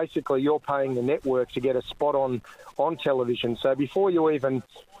 basically you're paying the network to get a spot on television. So before you even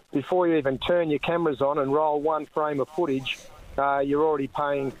turn your cameras on and roll one frame of footage, you're already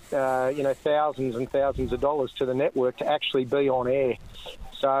paying thousands and thousands of dollars to the network to actually be on air.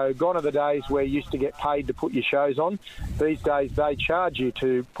 So gone are the days where you used to get paid to put your shows on. These days they charge you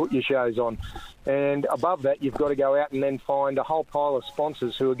to put your shows on. And above that, you've got to go out and then find a whole pile of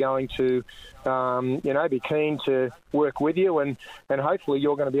sponsors who are going to, be keen to work with you. And hopefully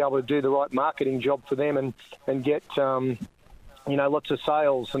you're going to be able to do the right marketing job for them and get lots of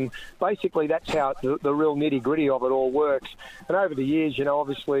sales. And basically that's how the real nitty-gritty of it all works. And over the years,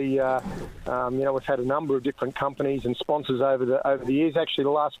 obviously, we've had a number of different companies and sponsors over the years. Actually,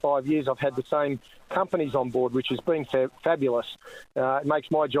 the last 5 years, I've had the same companies on board, which has been fabulous. It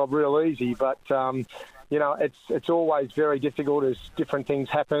makes my job real easy, but it's always very difficult as different things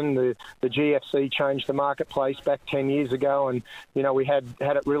happen. The GFC changed the marketplace back 10 years ago, and we had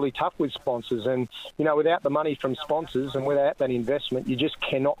it really tough with sponsors. And without the money from sponsors and without that investment, you just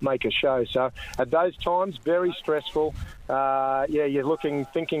cannot make a show. So at those times, very stressful. You're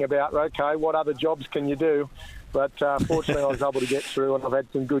thinking about, okay, what other jobs can you do? But fortunately, I was able to get through, and I've had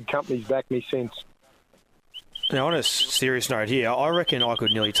some good companies back me since. Now, on a serious note here, I reckon I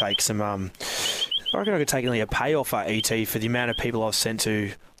could nearly take some. I reckon I could take nearly a payoff at ET for the amount of people I've sent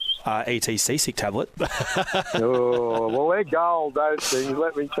to ET Seasick tablet. Oh, well, they're gold, those things,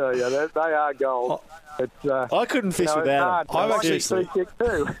 let me tell you. They are gold. I couldn't fish without it. I'm actually seasick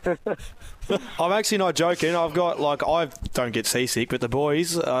too. I'm actually not joking. I don't get seasick, but the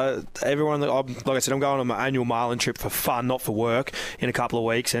boys, everyone, like I said, I'm going on my annual marlin trip for fun, not for work, in a couple of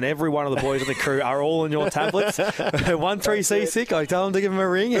weeks, and every one of the boys on the crew are all on your tablets. 13 seasick. I tell them to give them a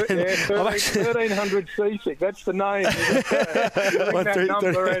ring. And 1300 seasick. That's the name. You ring that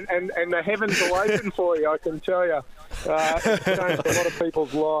number, and the heavens will open for you. I can tell you. It's changed a lot of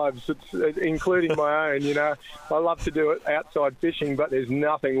people's lives, including my own. I love to do it outside fishing, but there's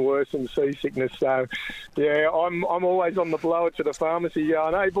nothing worse than seasickness. So, yeah, I'm always on the blower to the pharmacy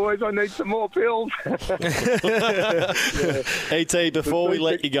going, "Hey boys, I need some more pills." ET, before we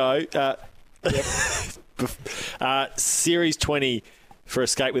let you go, Series 20 for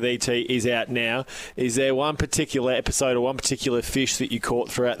Escape with ET is out now. Is there one particular episode or one particular fish that you caught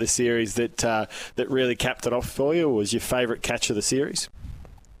throughout the series that really capped it off for you, or was your favourite catch of the series?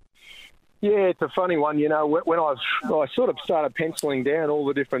 Yeah, it's a funny one. When I sort of started penciling down all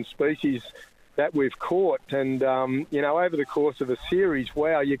the different species that we've caught, and over the course of a series,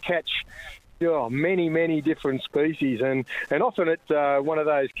 wow, you catch many, many different species, and often it's one of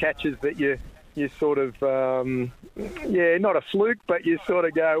those catches that you sort of, not a fluke, but you sort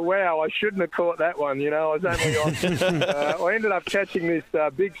of go, wow, I shouldn't have caught that one. I was only on. I ended up catching this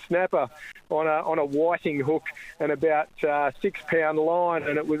big snapper on a whiting hook and about 6 pound line,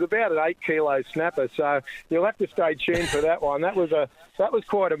 and it was about an 8 kilo snapper. So you'll have to stay tuned for that one. That was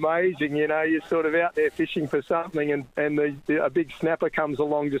quite amazing. You're sort of out there fishing for something, and a big snapper comes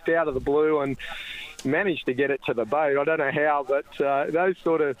along just out of the blue and managed to get it to the boat. I don't know how, but those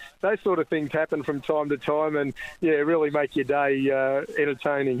sort of things happen from time to time, and really make your day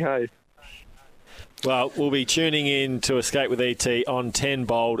entertaining. Hey. Well, we'll be tuning in to Escape with ET on 10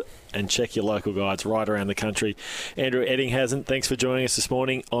 Bold, and check your local guides right around the country. Andrew Ettinghausen, thanks for joining us this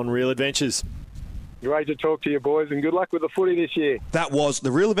morning on Real Adventures. Great to talk to you, boys, and good luck with the footy this year. That was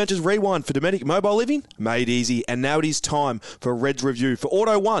the Real Adventures Rewind for Dometic Mobile Living, made easy. And now it is time for Red's Review for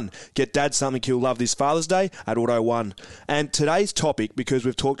Auto One. Get Dad something he'll love this Father's Day at Auto One. And today's topic, because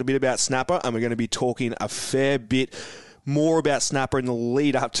we've talked a bit about snapper, and we're going to be talking a fair bit more about snapper in the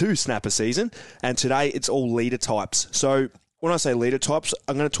lead up to snapper season. And today it's all leader types. So when I say leader types,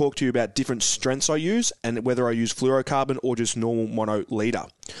 I'm going to talk to you about different strengths I use and whether I use fluorocarbon or just normal mono leader.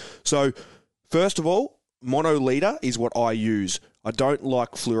 So first of all, mono leader is what I use. I don't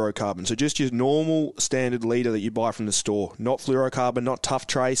like fluorocarbon. So just your normal standard leader that you buy from the store. Not fluorocarbon, not tough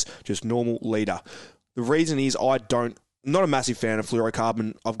trace, just normal leader. The reason is I'm not a massive fan of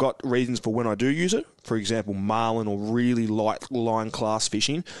fluorocarbon. I've got reasons for when I do use it. For example, marlin or really light line class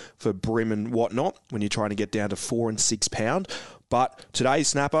fishing for brim and whatnot when you're trying to get down to 4 and 6 pound. But today's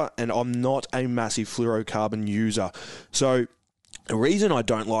snapper, and I'm not a massive fluorocarbon user. So the reason I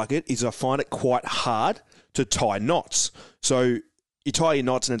don't like it is I find it quite hard to tie knots. So you tie your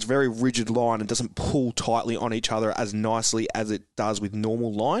knots and it's a very rigid line and doesn't pull tightly on each other as nicely as it does with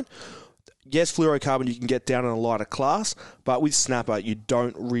normal line. Yes, fluorocarbon you can get down in a lighter class, but with snapper you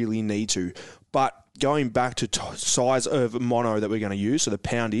don't really need to. But going back to size of mono that we're going to use, so the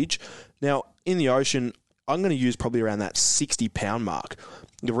poundage. Now, in the ocean, I'm going to use probably around that 60 pound mark.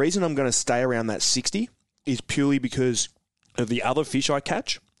 The reason I'm going to stay around that 60 is purely because of the other fish I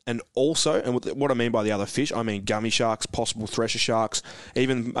catch. And also, and what I mean by the other fish, I mean gummy sharks, possible thresher sharks,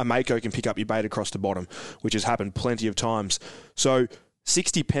 even a mako can pick up your bait across the bottom, which has happened plenty of times. So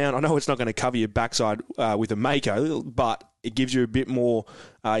 60 pound, I know it's not going to cover your backside with a mako, but it gives you a bit more,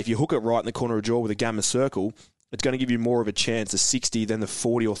 if you hook it right in the corner of the jaw with a gamma circle, it's going to give you more of a chance, the 60 than the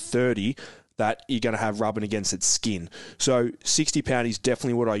 40 or 30 that you're going to have rubbing against its skin. So 60 pound is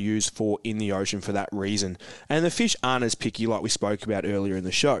definitely what I use for in the ocean for that reason. And the fish aren't as picky like we spoke about earlier in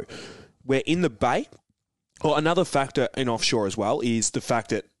the show. Where in the bay, or another factor in offshore as well is the fact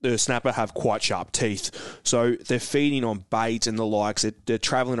that the snapper have quite sharp teeth. So they're feeding on bait and the likes. They're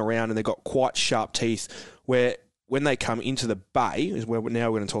travelling around and they've got quite sharp teeth where when they come into the bay, is where now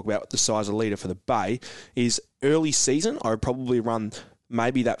we're going to talk about the size of leader for the bay, is early season, I would probably run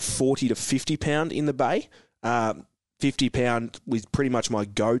maybe that 40 to 50 pound in the bay. 50 pound was pretty much my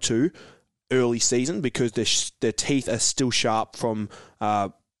go-to early season because their teeth are still sharp from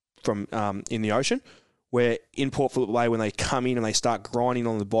in the ocean. Where in Port Phillip Bay, when they come in and they start grinding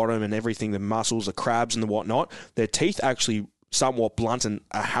on the bottom and everything, the mussels, the crabs and the whatnot, their teeth actually somewhat blunten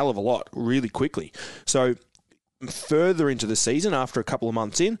a hell of a lot really quickly. So further into the season, after a couple of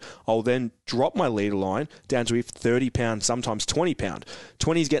months in, I'll then drop my leader line down to 30 pound, sometimes 20 pound.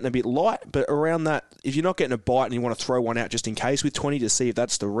 20 is getting a bit light, but around that, if you're not getting a bite and you want to throw one out just in case with 20 to see if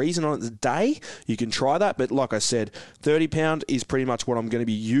that's the reason on the day, you can try that. But like I said, 30 pound is pretty much what I'm going to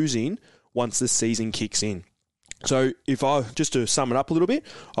be using once the season kicks in. So just to sum it up a little bit,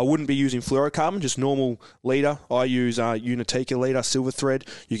 I wouldn't be using fluorocarbon, just normal leader. I use Unitica leader, Silver Thread.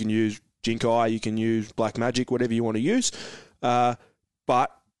 You can use Jinkai, you can use Black Magic, whatever you want to use. But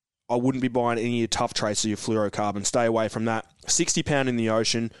I wouldn't be buying any of your tough trace of your fluorocarbon. Stay away from that. 60 pound in the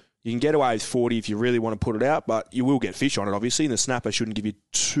ocean. You can get away with 40 if you really want to put it out, but you will get fish on it, obviously, and the snapper shouldn't give you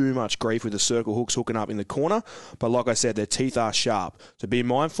too much grief with the circle hooks hooking up in the corner. But like I said, their teeth are sharp, so be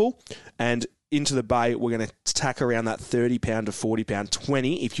mindful. And into the bay, we're going to tack around that 30 pound to 40 pound,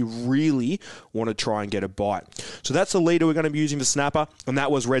 20 if you really want to try and get a bite. So that's the leader we're going to be using for snapper, and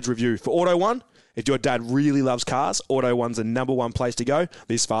that was Red's review. For Auto One, if your dad really loves cars, Auto One's the number one place to go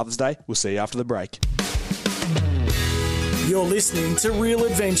this Father's Day. We'll see you after the break. You're listening to Real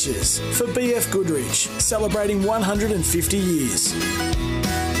Adventures for BF Goodrich, celebrating 150 years.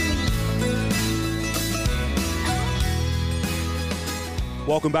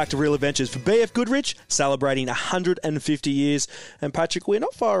 Welcome back to Real Adventures for BF Goodrich, celebrating 150 years. And Patrick, we're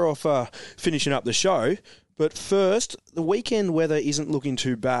not far off finishing up the show. But first, the weekend weather isn't looking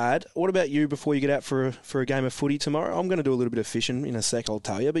too bad. What about you before you get out for a game of footy tomorrow? I'm going to do a little bit of fishing in a sec, I'll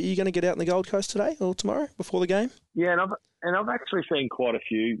tell you. But are you going to get out in the Gold Coast today or tomorrow before the game? Yeah, and I've actually seen quite a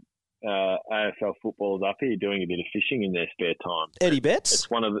few AFL footballers up here doing a bit of fishing in their spare time. Eddie Betts? It's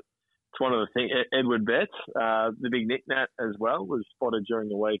one of the things. Edward Betts, the big Nick-Nat as well, was spotted during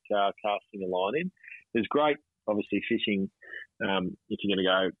the week casting a line in. There's great, obviously, fishing if you're going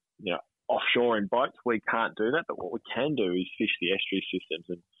to go, offshore in boats. We can't do that, but what we can do is fish the estuary systems.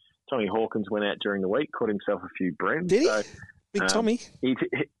 And Tommy Hawkins went out during the week, caught himself a few breams. Did he? So, Big Tommy? He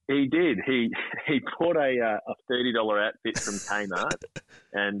did. He bought a $30 outfit from Kmart,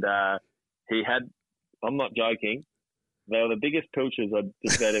 and he had, I'm not joking, they were the biggest pilchards I've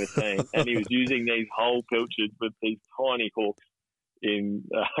just about ever seen, and he was using these whole pilchards with these tiny hooks in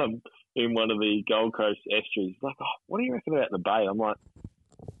one of the Gold Coast estuaries. He's like, what do you reckon about the bait? I'm like,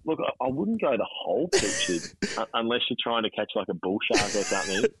 look, I wouldn't go the whole pilchard unless you're trying to catch like a bull shark or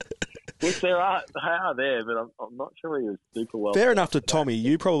something. Which they are there, but I'm not sure he was super well. Fair enough to Tommy.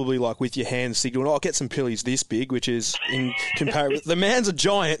 You probably with your hands signaling, I'll get some pillies this big, which is in comparison. The man's a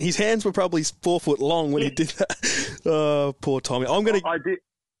giant. His hands were probably 4 foot long when he did that. Oh, poor Tommy. I did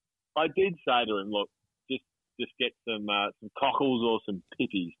say to him, look, just get some cockles or some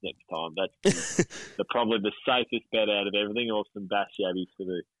pippies next time. That's probably the safest bet out of everything, or some bass yabbies for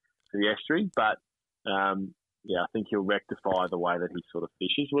the estuary. But I think he'll rectify the way that he sort of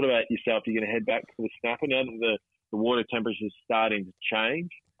fishes. What about yourself? You're going to head back to the snapper now that the water temperature's starting to change?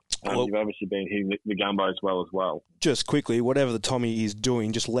 You've obviously been hitting the gumbo as well. Just quickly, whatever the Tommy is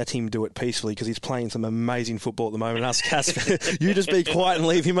doing, just let him do it peacefully because he's playing some amazing football at the moment. Us Cats fans, you just be quiet and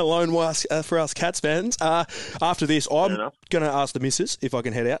leave him alone for us Cats fans. After this, I'm going to ask the missus if I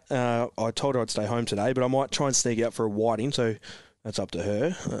can head out. I told her I'd stay home today, but I might try and sneak out for a whiting, so that's up to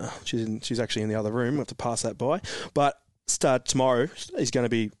her. She's actually in the other room. I have to pass that by. But tomorrow is going to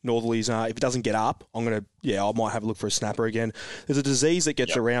be northerlies. If it doesn't get up, I might have a look for a snapper again. There's a disease that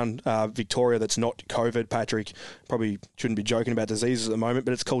gets around Victoria that's not COVID, Patrick. Probably shouldn't be joking about diseases at the moment,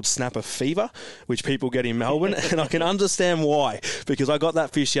 but it's called snapper fever, which people get in Melbourne, and I can understand why, because I got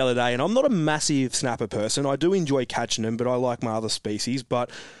that fish the other day, and I'm not a massive snapper person. I do enjoy catching them, but I like my other species, but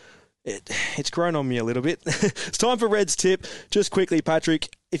it's grown on me a little bit. It's time for Red's tip. Just quickly,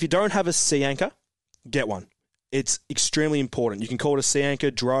 Patrick, if you don't have a sea anchor, get one. It's extremely important. You can call it a sea anchor,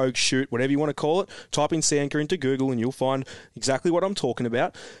 drogue, shoot, whatever you want to call it. Type in sea anchor into Google and you'll find exactly what I'm talking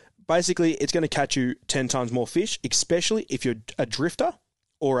about. Basically, it's going to catch you 10 times more fish, especially if you're a drifter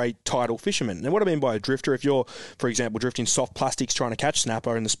or a tidal fisherman. Now, what I mean by a drifter, if you're, for example, drifting soft plastics trying to catch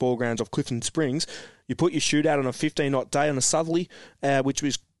snapper in the spore grounds of Clifton Springs, you put your shoot out on a 15-knot day on a southerly, which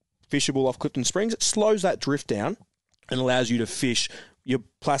is fishable off Clifton Springs. It slows that drift down and allows you to fish your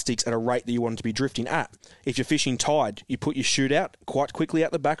plastics at a rate that you want it to be drifting at. If you're fishing tide, you put your shoot out quite quickly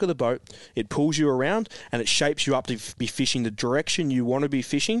at the back of the boat. It pulls you around and it shapes you up to be fishing the direction you want to be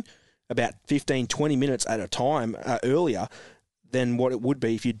fishing about 15, 20 minutes at a time earlier than what it would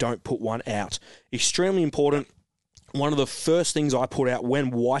be if you don't put one out. Extremely important. One of the first things I put out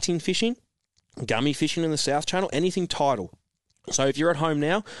when whiting fishing, gummy fishing in the South Channel, anything tidal. So if you're at home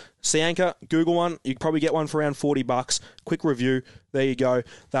now, sea anchor, Google one. You can probably get one for around $40. Quick review. There you go.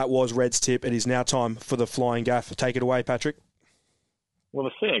 That was Red's tip. It is now time for the flying gaff. Take it away, Patrick. Well,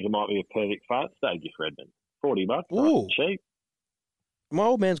 the sea anchor might be a perfect fart stage for Redmond. $40. Ooh. Cheap. My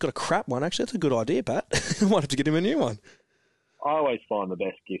old man's got a crap one, actually. That's a good idea, Pat. I might have to get him a new one. I always find the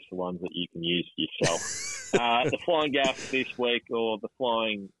best gifts are ones that you can use for yourself. The flying gaff this week, or the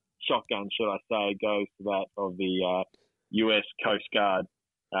flying shotgun, should I say, goes to that of the US Coast Guard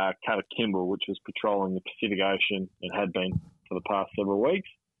cutter Kimball, which was patrolling the Pacific Ocean and had been for the past several weeks.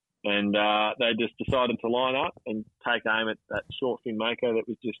 And they just decided to line up and take aim at that short fin mako that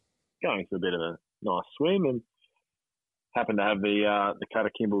was just going for a bit of a nice swim, and happened to have the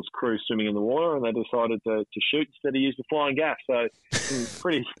cutter Kimball's crew swimming in the water, and they decided to shoot instead of use the flying gaff. So some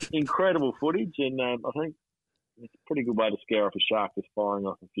pretty incredible footage, and I think it's a pretty good way to scare off a shark, just firing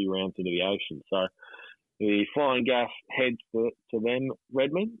off a few rounds into the ocean. So the flying gaff heads to them,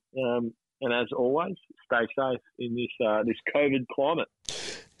 Redman. And as always, stay safe in this COVID climate.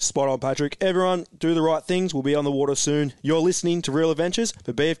 Spot on, Patrick. Everyone, do the right things. We'll be on the water soon. You're listening to Real Adventures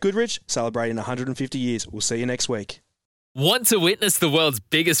for BF Goodrich, celebrating 150 years. We'll see you next week. Want to witness the world's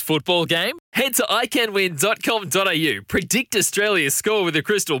biggest football game? Head to iCanWin.com.au, predict Australia's score with a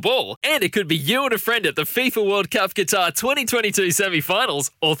crystal ball, and it could be you and a friend at the FIFA World Cup Qatar 2022 semi-finals,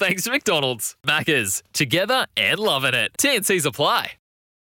 all thanks to McDonald's. Maccas, together and loving it. TNCs apply.